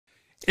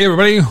Hey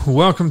everybody,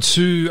 welcome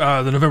to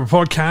the November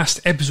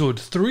podcast, episode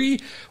 3,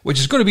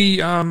 which is going to be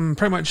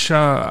pretty much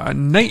a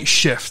night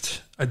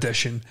shift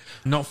edition.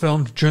 Not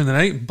filmed during the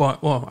night,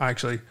 but, well,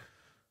 actually,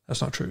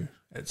 that's not true.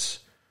 It's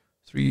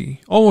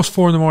almost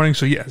 4 in the morning,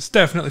 so yeah, it's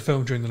definitely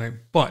filmed during the night,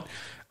 but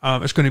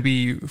it's going to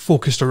be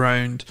focused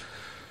around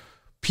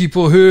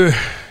people who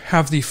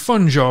have the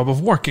fun job of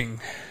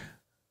working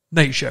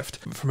night shift,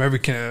 from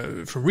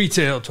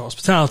retail to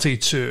hospitality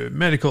to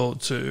medical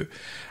to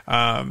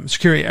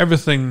security,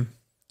 everything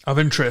of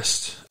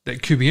interest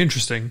that could be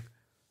interesting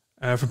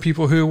from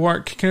people who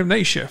work kind of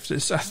night shift.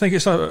 I think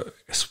it's an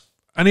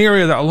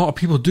area that a lot of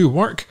people do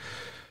work,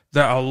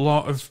 that a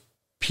lot of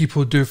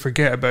people do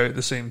forget about at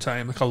the same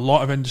time. Like, a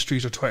lot of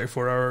industries are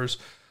 24 hours.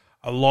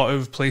 A lot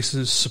of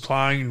places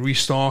supply and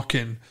restock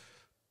and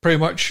pretty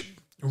much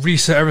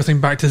reset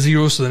everything back to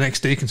zero so the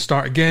next day can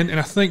start again. And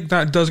I think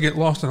that does get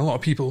lost on a lot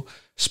of people,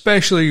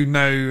 especially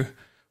now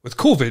with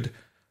COVID.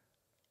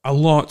 A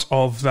lot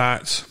of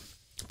that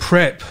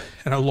prep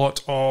and a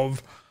lot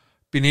of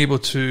being able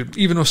to,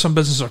 even though some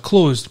businesses are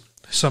closed,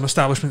 some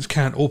establishments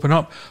can't open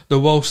up, there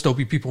will still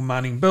be people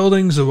manning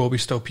buildings, there will be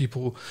still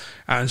people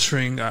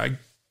answering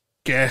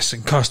guests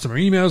and customer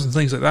emails and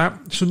things like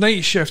that. So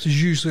night shift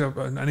is usually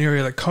an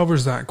area that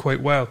covers that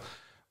quite well.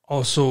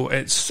 Also,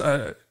 it's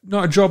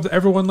not a job that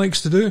everyone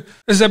likes to do.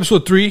 This is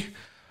episode 3,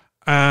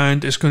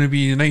 and it's going to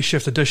be the night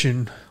shift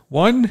edition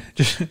 1,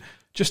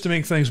 just to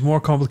make things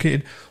more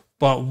complicated.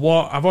 But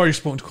I've already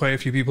spoken to quite a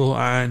few people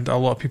and a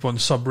lot of people on the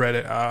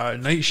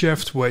subreddit, Night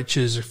Shift, which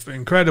is an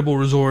incredible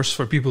resource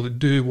for people that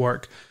do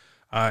work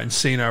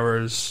insane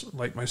hours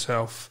like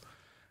myself,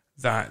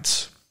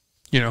 that,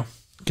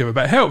 give a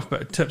bit of help,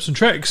 bit of tips and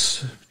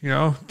tricks,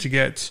 to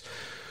get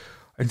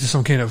into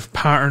some kind of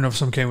pattern of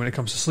some kind when it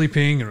comes to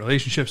sleeping and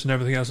relationships and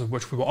everything else, of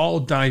which we will all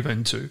dive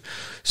into.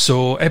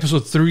 So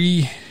episode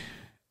 3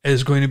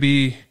 is going to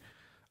be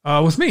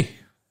with me,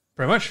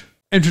 pretty much.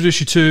 Introduce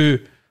you to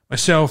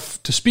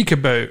myself to speak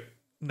about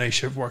night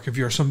shift work, if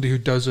you're somebody who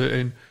does it,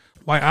 and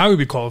why I would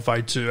be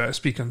qualified to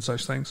speak on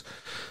such things.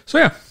 So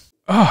yeah,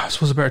 I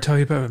suppose I better tell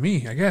you about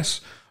me, I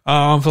guess.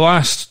 For the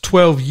last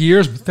 12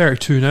 years, I'm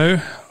 32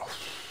 now,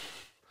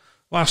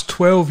 last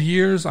 12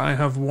 years I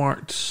have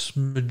worked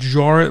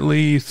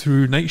majority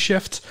through night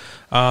shift,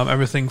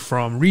 everything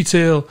from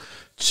retail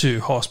to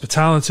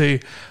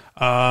hospitality,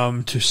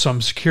 to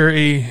some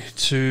security,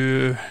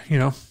 to,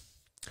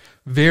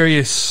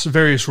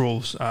 various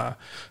roles,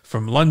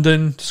 from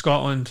London to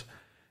Scotland.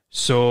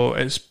 So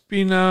it's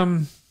been,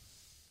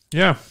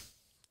 so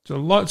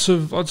lots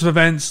of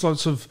events,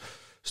 lots of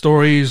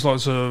stories,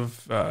 lots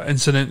of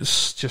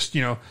incidents, just,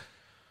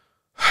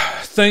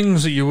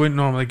 things that you wouldn't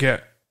normally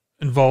get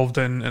involved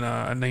in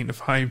a 9 to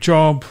 5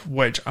 job,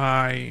 which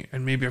I,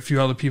 and maybe a few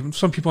other people,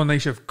 some people on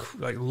night shift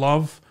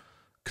love,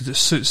 because it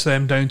suits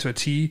them down to a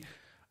T.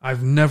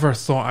 I've never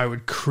thought I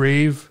would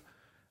crave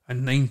a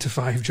 9 to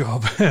 5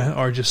 job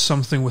or just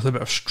something with a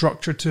bit of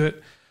structure to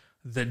it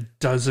that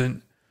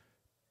doesn't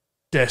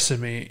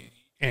decimate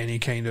any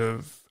kind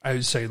of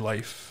outside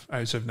life,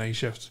 outside night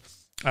shift.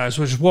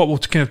 So which is what we'll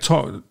kind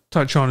of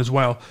touch on as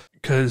well,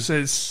 because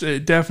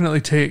it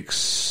definitely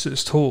takes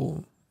its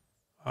toll.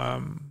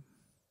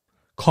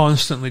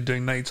 Constantly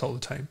doing nights all the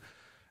time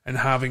and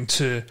having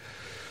to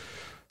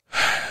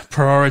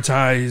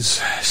prioritize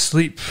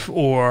sleep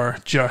or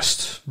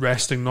just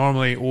resting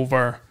normally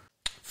over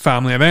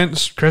family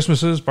events,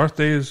 Christmases,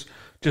 birthdays,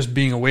 just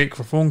being awake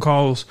for phone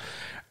calls.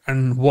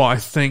 And what I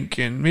think,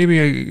 and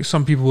maybe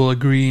some people will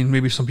agree, and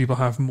maybe some people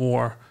have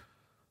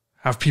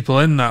people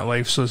in that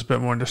life, so it's a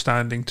bit more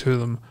understanding to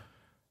them,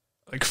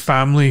 like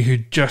family who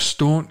just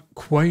don't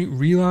quite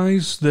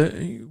realize that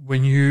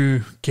when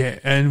you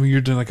get in, when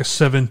you're doing like a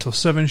 7 till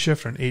 7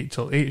 shift or an 8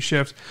 till 8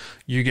 shift,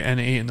 you get in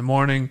at 8 in the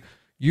morning,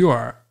 you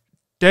are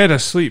dead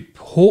asleep,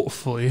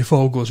 hopefully, if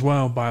all goes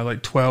well, by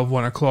like 12,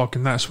 1 o'clock,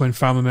 and that's when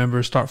family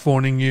members start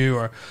phoning you,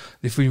 or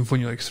they even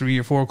phone you like 3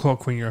 or 4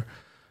 o'clock when you're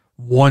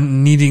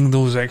needing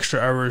those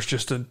extra hours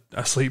just to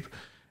asleep,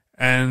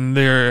 and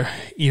they're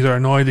either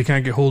annoyed they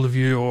can't get hold of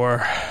you,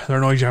 or they're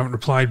annoyed you haven't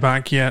replied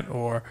back yet,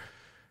 or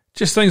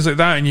just things like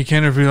that, and you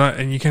kind of realize,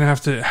 and you kind of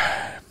have to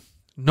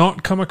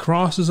not come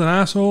across as an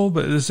asshole,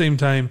 but at the same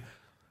time,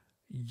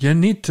 you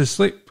need to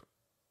sleep.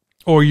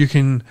 Or you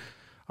can,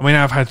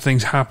 I've had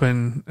things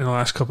happen in the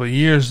last couple of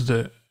years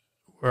that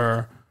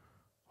were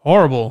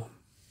horrible,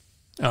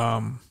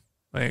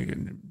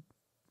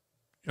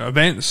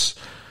 events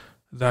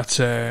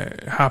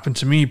that happened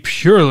to me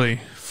purely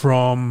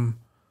from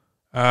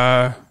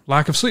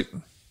lack of sleep.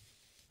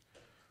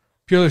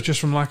 Purely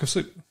just from lack of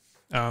sleep.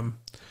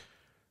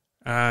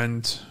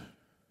 And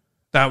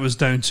that was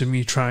down to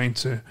me trying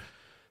to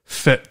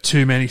fit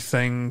too many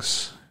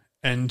things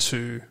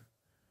into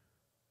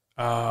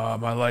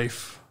my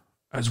life,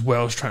 as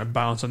well as trying to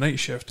balance a night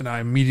shift. And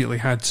I immediately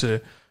had to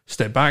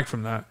step back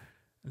from that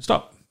and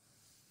stop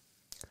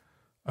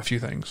a few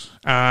things.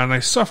 And I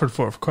suffered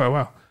for it for quite a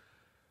while.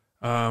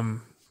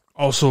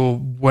 Also,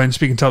 when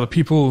speaking to other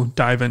people,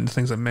 dive into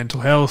things like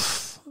mental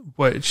health,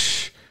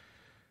 which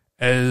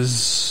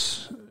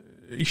is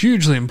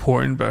hugely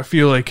important, but I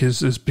feel like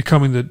is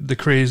becoming the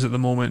craze at the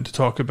moment to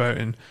talk about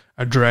and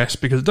address,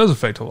 because it does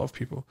affect a lot of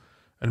people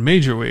in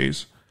major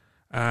ways.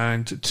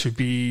 And to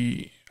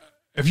be,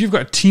 if you've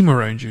got a team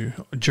around you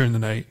during the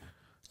night,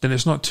 then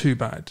it's not too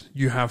bad.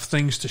 You have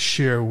things to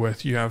share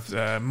with. You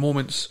have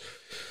moments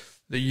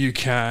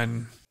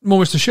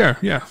to share.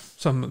 Yeah,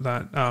 something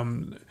like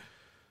that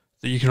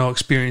that you can all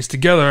experience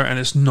together, and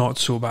it's not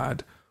so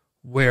bad.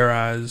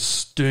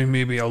 Whereas doing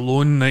maybe a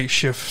lone night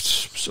shift,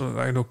 so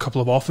I know a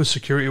couple of office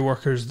security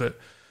workers that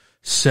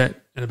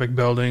sit in a big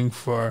building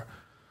for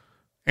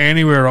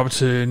anywhere up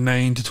to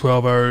 9 to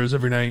 12 hours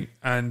every night,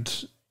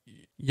 and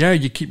yeah,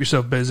 you keep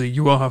yourself busy.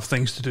 You will have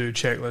things to do,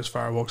 checklists,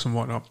 firewalks, and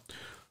whatnot.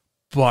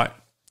 But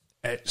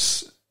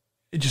it's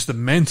just the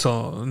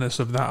mentalness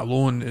of that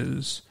alone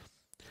is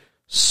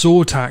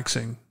so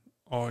taxing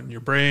on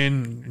your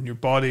brain and your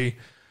body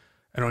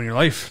and on your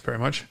life, pretty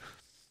much.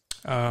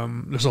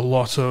 There's a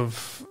lot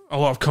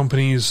of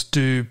companies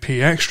do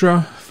pay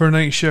extra for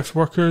night shift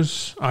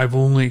workers. I've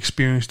only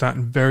experienced that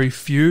in very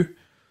few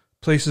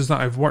places that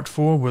I've worked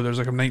for, where there's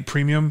like a night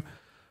premium,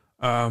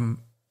 and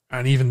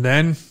even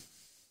then,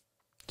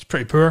 it's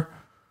pretty poor,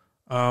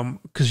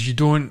 because you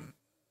don't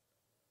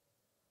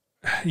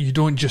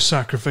just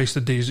sacrifice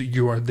the days that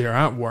you are there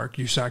at work.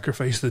 You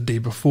sacrifice the day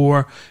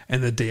before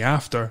and the day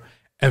after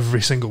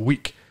every single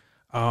week,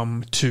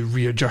 to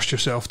readjust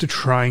yourself, to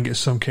try and get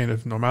some kind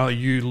of normality.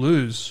 You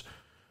lose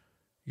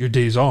your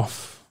days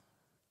off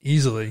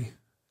easily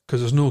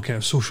because there's no kind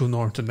of social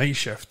norm to night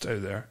shift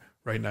out there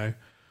right now.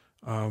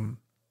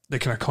 They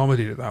can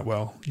accommodate it that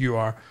well.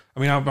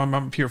 I'm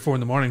up here at 4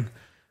 a.m.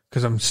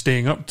 because I'm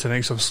staying up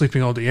tonight, so I was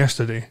sleeping all day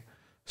yesterday,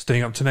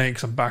 staying up tonight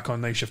because I'm back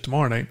on night shift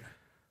tomorrow night.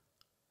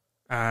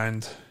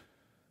 And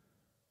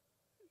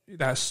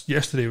that's,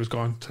 yesterday was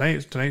gone.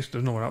 Tonight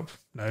there's no one up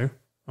now.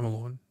 I'm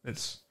alone. I'm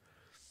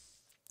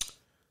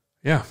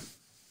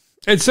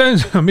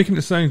making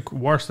it sound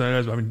worse than it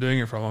is, but I've been doing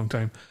it for a long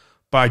time.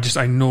 But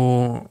I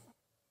know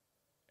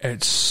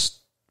it's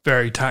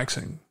very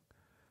taxing.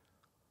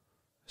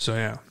 So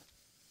yeah.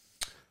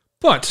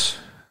 But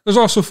there's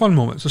also fun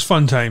moments. There's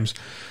fun times.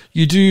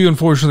 You do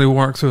unfortunately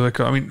work through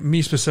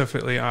me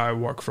specifically, I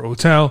work for a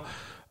hotel.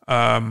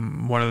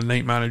 One of the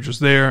night managers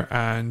there,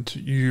 and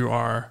you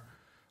are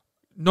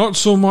not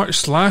so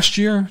much last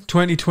year,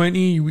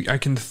 2020, I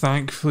can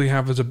thankfully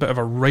have as a bit of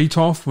a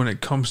write-off when it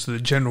comes to the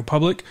general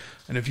public.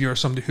 And if you're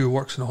somebody who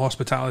works in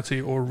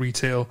hospitality or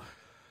retail,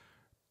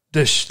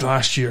 this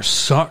last year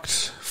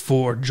sucked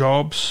for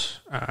jobs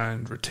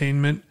and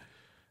retainment.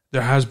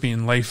 There has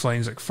been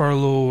lifelines like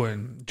furlough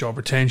and job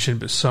retention,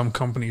 but some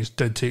companies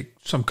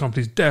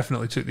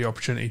definitely took the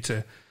opportunity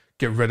to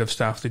get rid of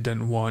staff they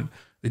didn't want.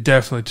 They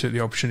definitely took the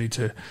opportunity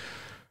to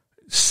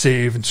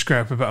save and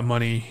scrap a bit of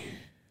money,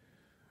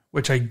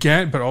 which I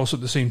get, but also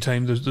at the same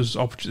time, there's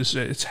opportunities.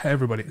 It's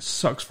everybody. It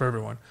sucks for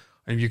everyone.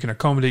 And if you can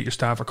accommodate your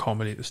staff,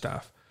 accommodate the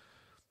staff.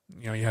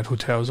 You know, you had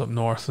hotels up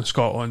north in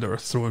Scotland that were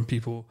throwing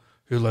people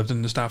who lived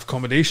in the staff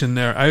accommodation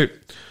there out.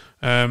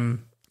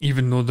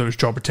 Even though there was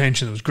job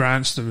retention, there was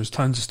grants, there was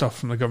tons of stuff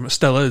from the government,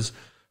 still is,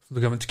 from the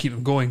government to keep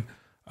them going.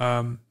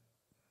 And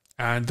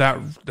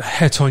the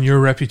hit on your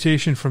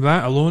reputation from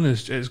that alone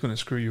is going to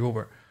screw you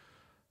over.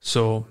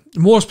 So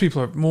most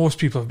people have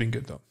been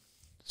good though.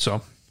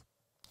 So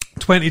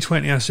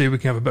 2020, I say we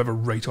can have a bit of a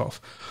write-off.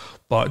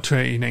 But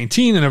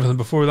 2019 and everything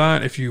before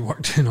that, if you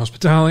worked in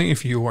hospitality,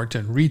 if you worked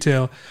in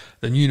retail,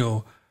 then you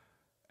know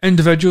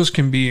individuals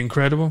can be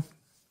incredible.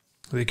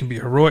 They can be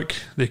heroic.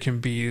 They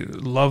can be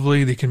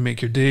lovely. They can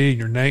make your day and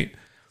your night.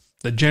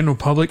 The general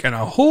public in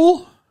a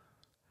whole,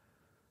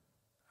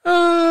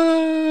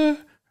 not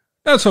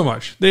so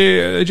much.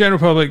 The general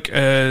public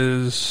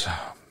is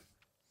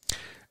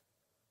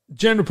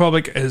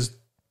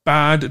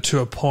bad to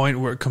a point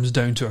where it comes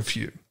down to a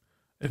few.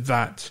 If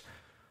that,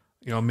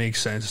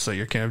 makes sense. It's like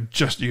you're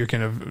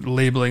kind of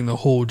labeling the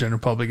whole general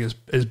public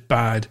as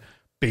bad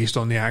based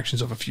on the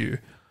actions of a few.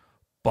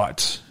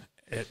 But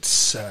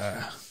it's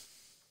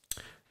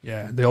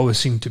they always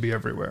seem to be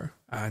everywhere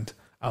and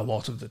a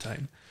lot of the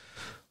time.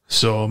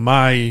 So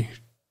my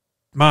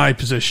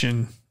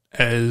position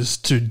is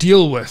to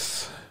deal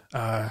with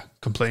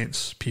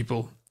complaints,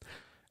 people,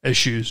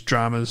 issues,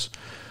 dramas,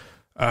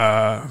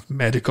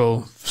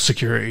 medical,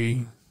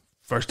 security,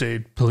 first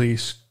aid,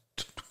 police,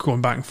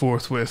 going back and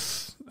forth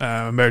with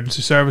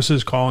emergency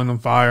services, calling them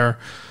fire,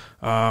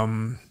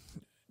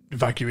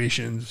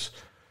 evacuations,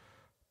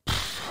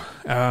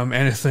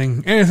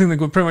 anything that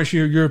go. Pretty much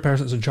you're a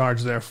person that's in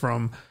charge there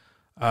from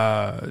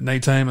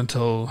nighttime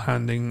until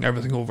handing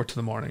everything over to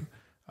the morning,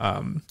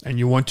 and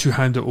you want to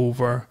hand it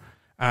over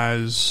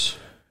as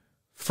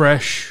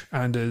fresh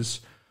and as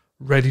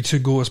ready to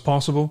go as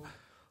possible.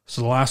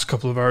 So the last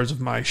couple of hours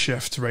of my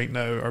shift right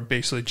now are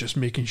basically just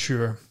making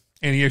sure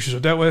any issues are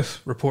dealt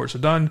with, reports are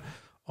done,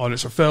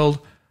 audits are filled,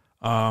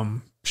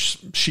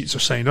 sheets are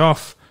signed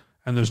off,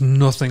 and there's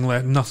nothing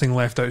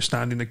left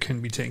outstanding that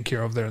couldn't be taken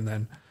care of there and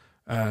then.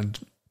 And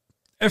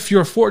if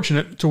you're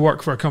fortunate to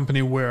work for a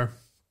company where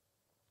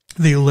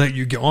they let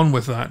you get on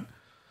with that,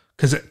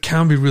 because it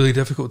can be really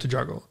difficult to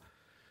juggle,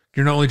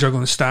 you're not only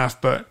juggling the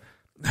staff, but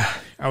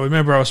I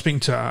remember I was speaking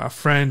to a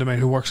friend of mine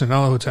who works in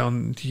another hotel,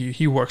 and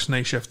he works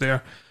night shift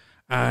there,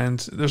 and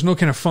there's no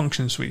kind of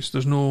function suites.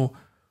 There's no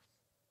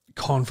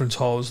conference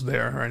halls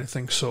there or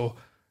anything, so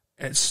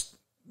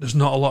there's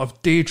not a lot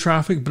of day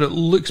traffic, but it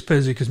looks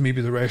busy because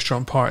maybe the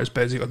restaurant part is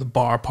busy or the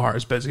bar part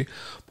is busy.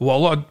 But what a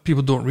lot of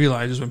people don't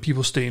realize is when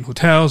people stay in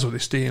hotels or they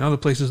stay in other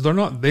places, they're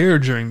not there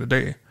during the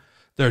day.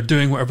 They're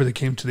doing whatever they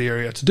came to the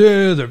area to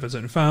do. They're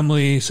visiting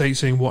family,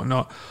 sightseeing,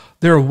 whatnot.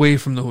 They're away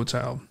from the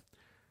hotel.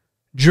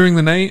 During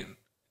the night,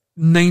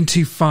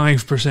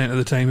 95% of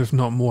the time, if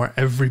not more,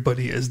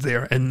 everybody is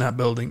there in that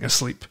building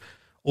asleep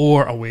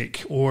or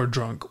awake or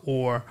drunk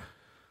or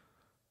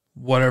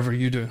whatever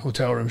you do in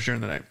hotel rooms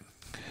during the night.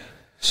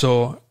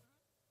 So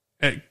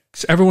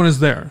everyone is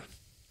there.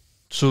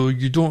 So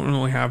you don't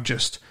really have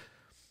just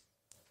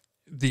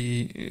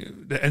the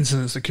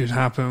incidents that could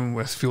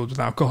happen filled with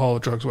alcohol,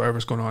 drugs,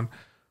 whatever's going on,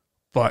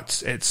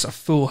 but it's a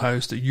full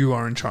house that you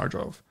are in charge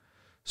of.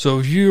 So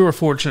if you are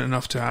fortunate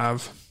enough to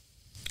have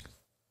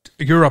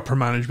your upper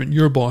management,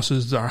 your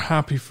bosses that are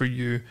happy for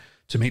you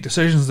to make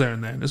decisions there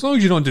and then, as long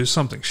as you don't do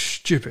something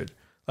stupid,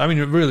 I mean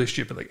really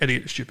stupid, like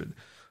idiot stupid,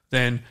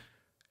 then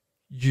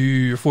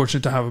you're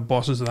fortunate to have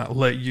bosses that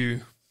let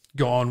you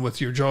go on with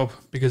your job,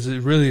 because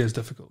it really is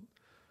difficult.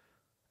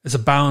 It's a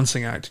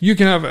balancing act. You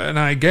can have, and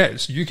I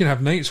guess, you can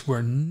have nights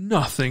where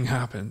nothing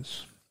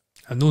happens.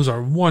 And those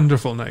are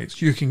wonderful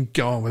nights. You can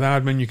get on with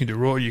admin, you can do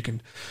rota, you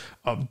can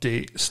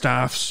update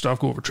stuff,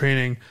 go over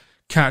training,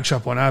 catch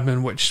up on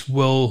admin, which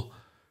will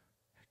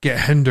get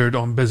hindered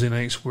on busy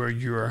nights where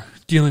you're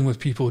dealing with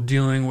people,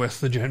 dealing with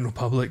the general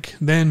public,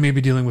 then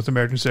maybe dealing with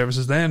emergency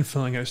services, then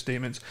filling out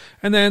statements.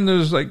 And then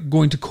there's like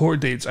going to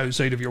court dates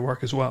outside of your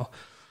work as well.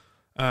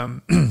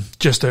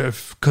 Just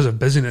because of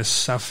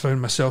busyness, I've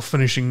found myself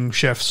finishing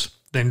shifts,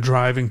 then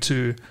driving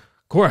to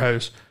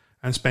courthouse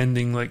and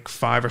spending like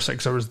 5 or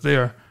 6 hours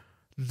there.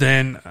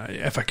 Then,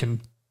 if I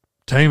can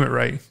time it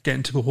right,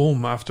 getting to go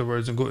home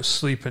afterwards and go to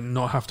sleep and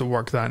not have to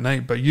work that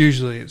night. But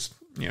usually it's,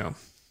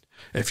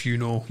 if you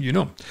know, you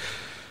know.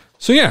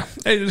 So yeah,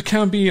 it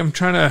can be. I'm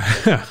trying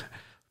to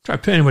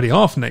put anybody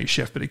off night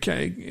shift, but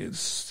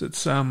it's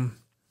a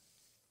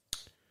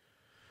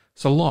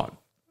lot.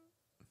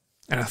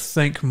 And I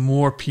think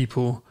more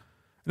people,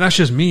 and that's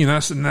just me,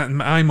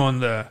 I'm on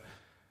the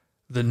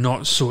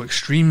not so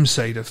extreme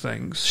side of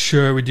things.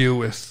 Sure, we deal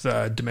with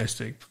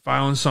domestic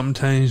violence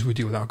sometimes, we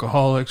deal with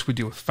alcoholics, we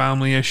deal with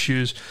family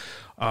issues.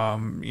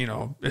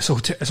 It's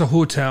a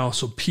hotel,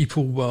 so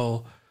people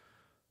will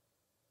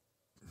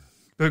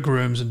book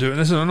rooms and do it.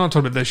 And I'm not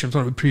talking about this year, I'm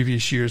talking about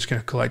previous years kind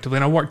of collectively.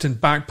 And I worked in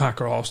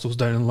backpacker hostels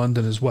down in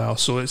London as well.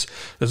 So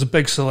there's a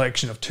big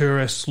selection of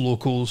tourists,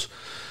 locals,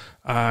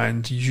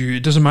 and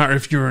it doesn't matter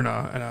if you're in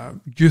a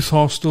youth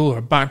hostel or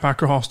a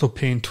backpacker hostel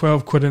paying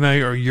 £12 a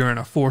night, or you're in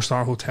a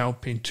 4-star hotel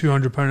paying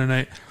 £200 a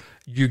night,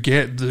 you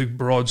get the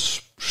broad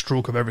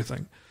stroke of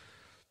everything.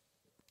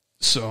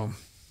 So,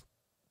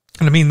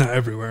 and I mean that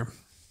everywhere.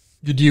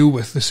 You deal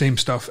with the same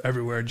stuff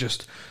everywhere,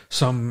 just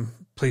some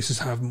places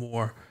have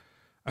more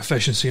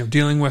efficiency of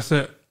dealing with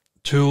it,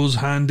 tools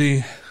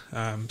handy,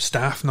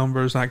 staff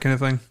numbers, that kind of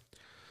thing.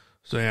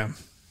 So yeah,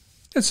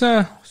 it's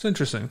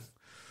interesting.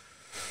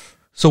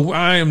 So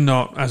I am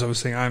not, as I was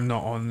saying, I'm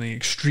not on the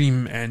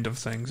extreme end of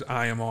things.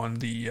 I am on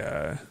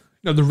the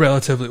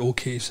relatively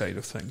okay side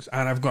of things,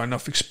 and I've got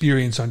enough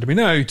experience under me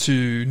now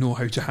to know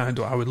how to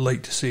handle, I would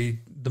like to say,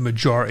 the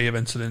majority of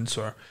incidents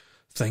or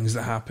things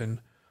that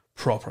happen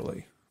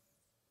properly.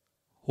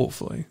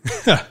 Hopefully,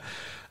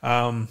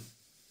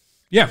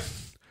 yeah.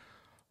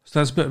 So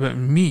that's a bit about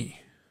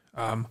me.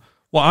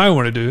 What I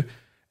want to do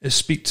is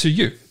speak to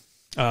you.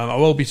 I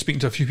will be speaking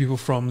to a few people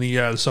from the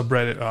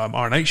subreddit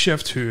Our Night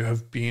Shift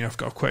I've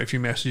got quite a few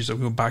messages that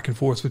go back and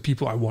forth with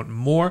people. I want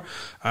more.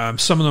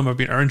 Some of them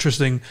are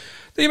interesting.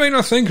 They might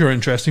not think are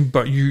interesting,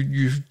 but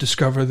you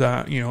discover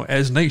that,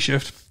 as night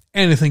shift,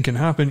 anything can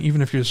happen,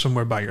 even if you're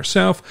somewhere by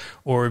yourself,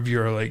 or if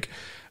you're like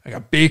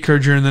a baker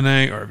during the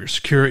night, or if you're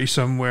security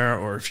somewhere,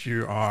 or if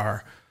you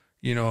are,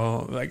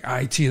 like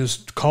IT,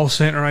 there's call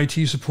center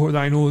IT support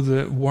that I know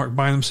that work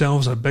by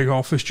themselves in a big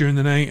office during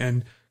the night,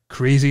 and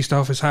crazy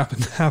stuff has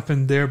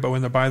happened there, but when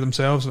they're by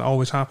themselves, it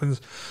always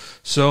happens.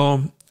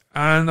 So,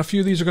 and a few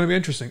of these are going to be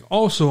interesting.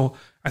 Also,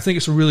 I think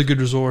it's a really good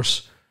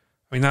resource.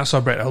 I mean, that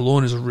subreddit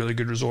alone is a really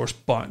good resource,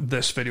 but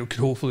this video could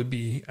hopefully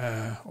be,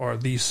 or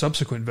these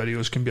subsequent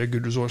videos can be a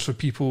good resource for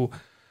people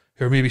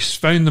who are maybe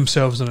found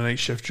themselves in a night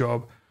shift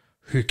job,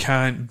 who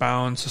can't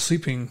balance a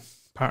sleeping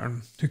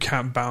pattern, who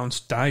can't balance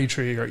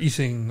dietary or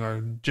eating or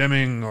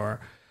gymming,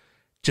 or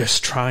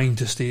just trying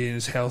to stay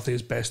as healthy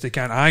as best they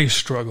can. I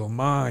struggle.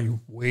 My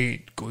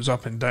weight goes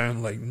up and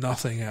down like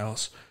nothing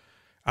else.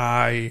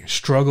 I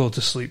struggle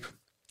to sleep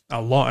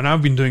a lot, and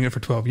I've been doing it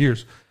for 12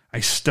 years. I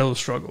still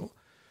struggle.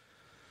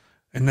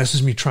 And this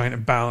is me trying to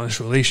balance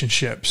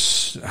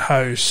relationships,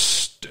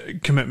 house,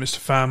 commitments to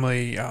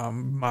family,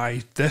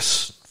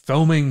 this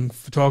filming,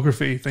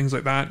 photography, things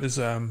like that, is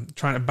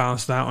trying to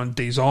balance that on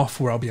days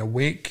off where I'll be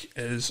awake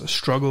is a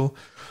struggle.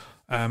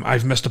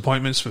 I've missed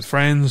appointments with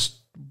friends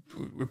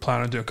we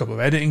plan on doing a couple of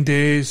editing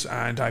days,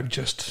 and I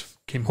just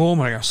came home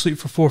and I got sleep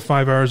for 4 or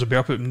 5 hours. I'll be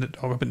up at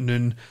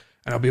noon,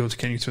 and I'll be able to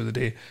continue through the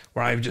day,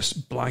 where I've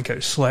just blank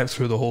out slept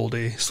through the whole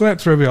day,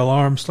 slept through every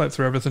alarm, slept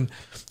through everything,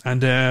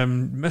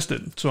 and missed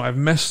it. So I've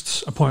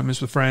missed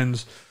appointments with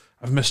friends,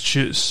 I've missed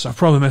shoots, I've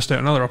probably missed out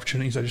on other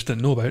opportunities I just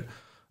didn't know about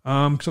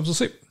because I was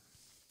asleep.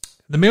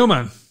 The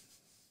mailman,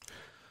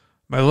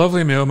 my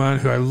lovely mailman,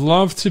 who I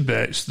love to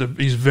bits.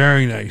 He's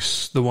very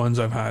nice, the ones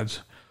I've had,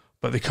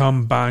 but they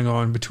come bang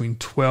on between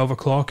 12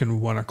 o'clock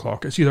and 1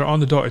 o'clock. It's either on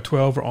the dot at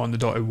 12 or on the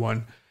dot at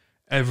 1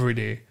 every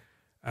day.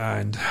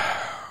 And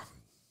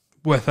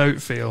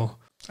without fail,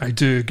 I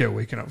do get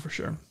waken up for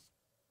sure.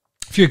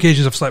 A few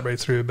occasions I've slept right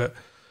through, but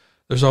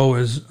there's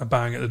always a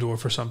bang at the door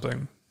for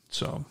something.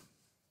 So,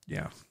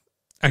 yeah.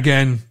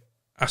 Again,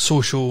 a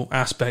social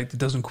aspect that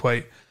doesn't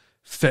quite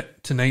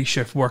fit to night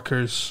shift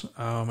workers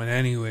in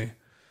any way.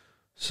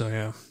 So,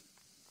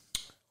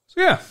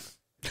 yeah.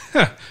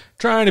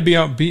 Trying to be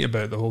upbeat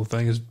about the whole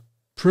thing is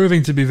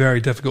proving to be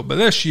very difficult. But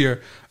this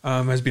year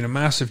has been a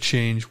massive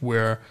change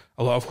where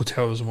a lot of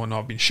hotels and whatnot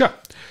have been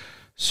shut.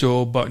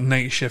 So, but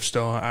night shift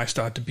still, I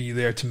still had to be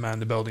there to man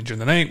the building during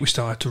the night. We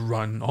still had to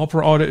run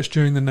opera audits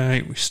during the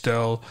night. We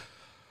still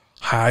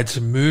had to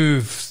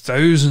move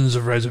thousands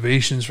of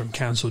reservations from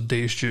cancelled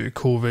dates due to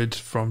COVID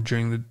from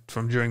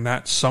during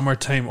that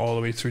summertime all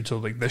the way through till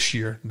like this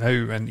year now.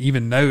 And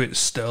even now it's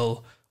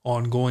still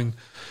ongoing.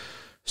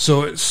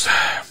 So it's,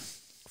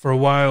 for a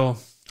while,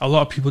 a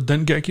lot of people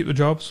didn't get to keep their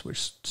jobs,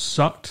 which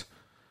sucked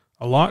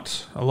a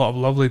lot of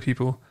lovely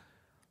people.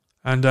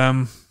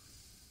 And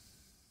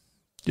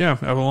yeah,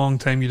 for a long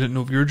time you didn't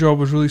know if your job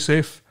was really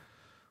safe,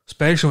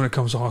 especially when it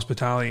comes to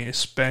hospitality,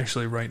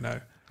 especially right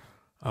now.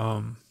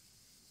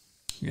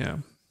 Yeah,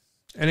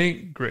 it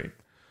ain't great,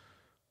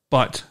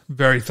 but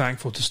very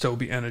thankful to still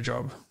be in a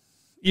job.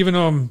 Even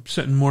though I'm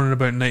sitting mourning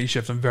about night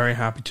shift, I'm very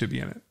happy to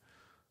be in it,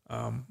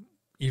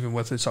 even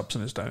with its ups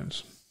and its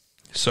downs.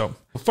 So,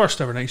 the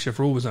first ever night shift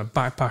role was in a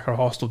backpacker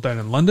hostel down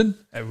in London.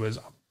 It was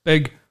a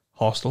big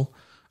hostel.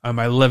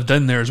 I lived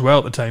in there as well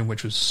at the time,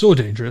 which was so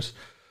dangerous.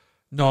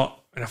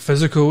 Not in a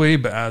physical way,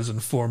 but as in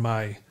for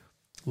my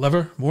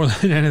liver more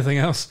than anything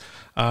else.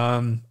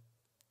 Oh,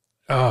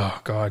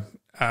 God.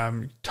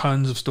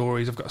 Tons of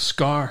stories. I've got a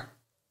scar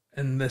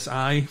in this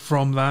eye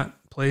from that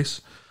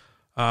place.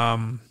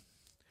 I've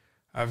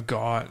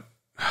got...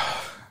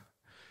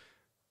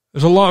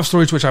 There's a lot of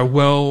stories which I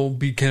will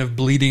be kind of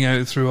bleeding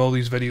out through all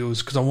these videos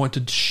because I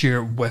wanted to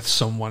share it with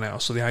someone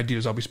else. So the idea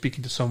is I'll be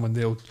speaking to someone,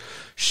 they'll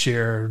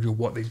share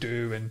what they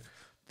do and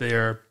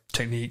their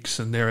techniques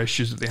and their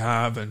issues that they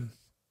have and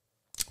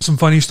some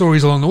funny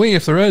stories along the way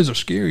if there is, or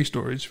scary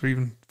stories, or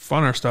even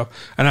funner stuff.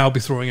 And I'll be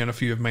throwing in a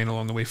few of mine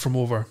along the way from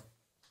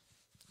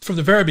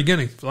the very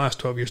beginning, the last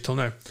 12 years till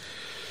now.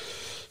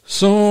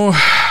 So,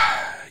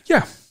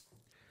 yeah.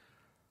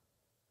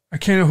 I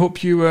kind of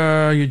hope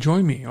you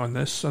join me on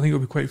this. I think it'll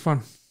be quite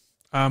fun.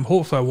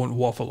 Hopefully I won't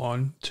waffle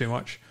on too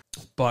much,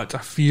 but I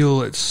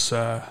feel it's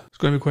going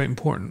to be quite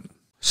important.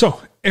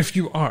 So, if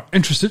you are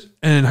interested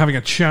in having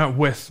a chat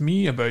with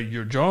me about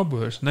your job,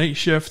 whether it's night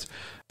shift,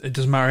 it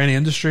doesn't matter any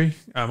industry,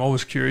 I'm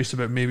always curious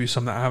about maybe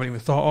something that I haven't even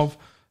thought of,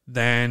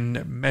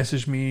 then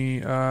message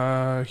me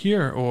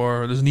here,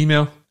 or there's an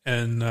email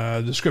in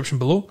the description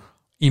below.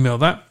 Email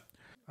that.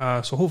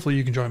 So hopefully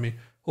you can join me.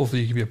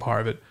 Hopefully you can be a part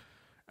of it.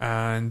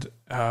 And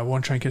I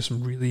want to try and get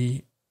some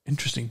really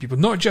interesting people,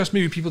 not just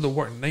maybe people that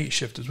work night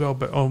shift as well,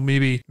 but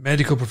maybe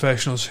medical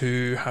professionals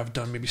who have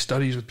done maybe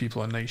studies with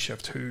people on night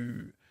shift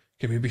who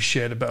can maybe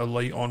shed a bit of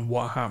light on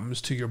what happens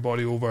to your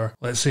body over,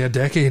 let's say, a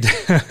decade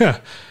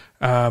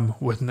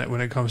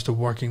when it comes to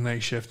working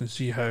night shift, and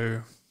see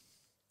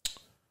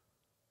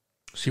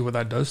what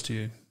that does to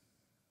you.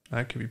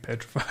 That could be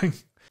petrifying.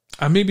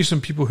 And maybe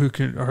some people who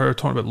are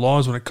talking about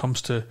laws when it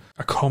comes to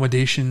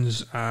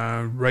accommodations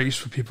and rights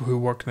for people who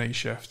work night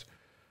shift,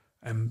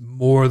 and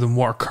more than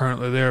what are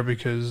currently there,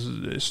 because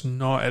it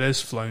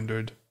is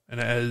floundered and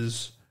it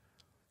is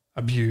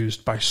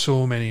abused by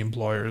so many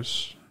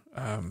employers.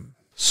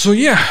 So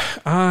yeah,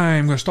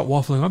 I'm going to stop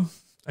waffling on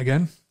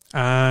again,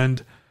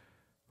 and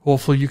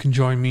hopefully you can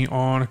join me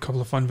on a couple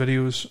of fun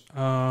videos,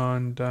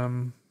 and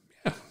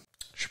yeah,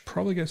 should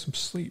probably get some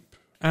sleep.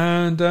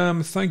 And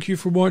thank you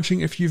for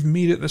watching if you've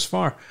made it this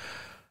far.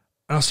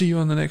 I'll see you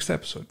on the next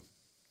episode.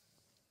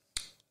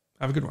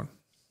 Have a good one.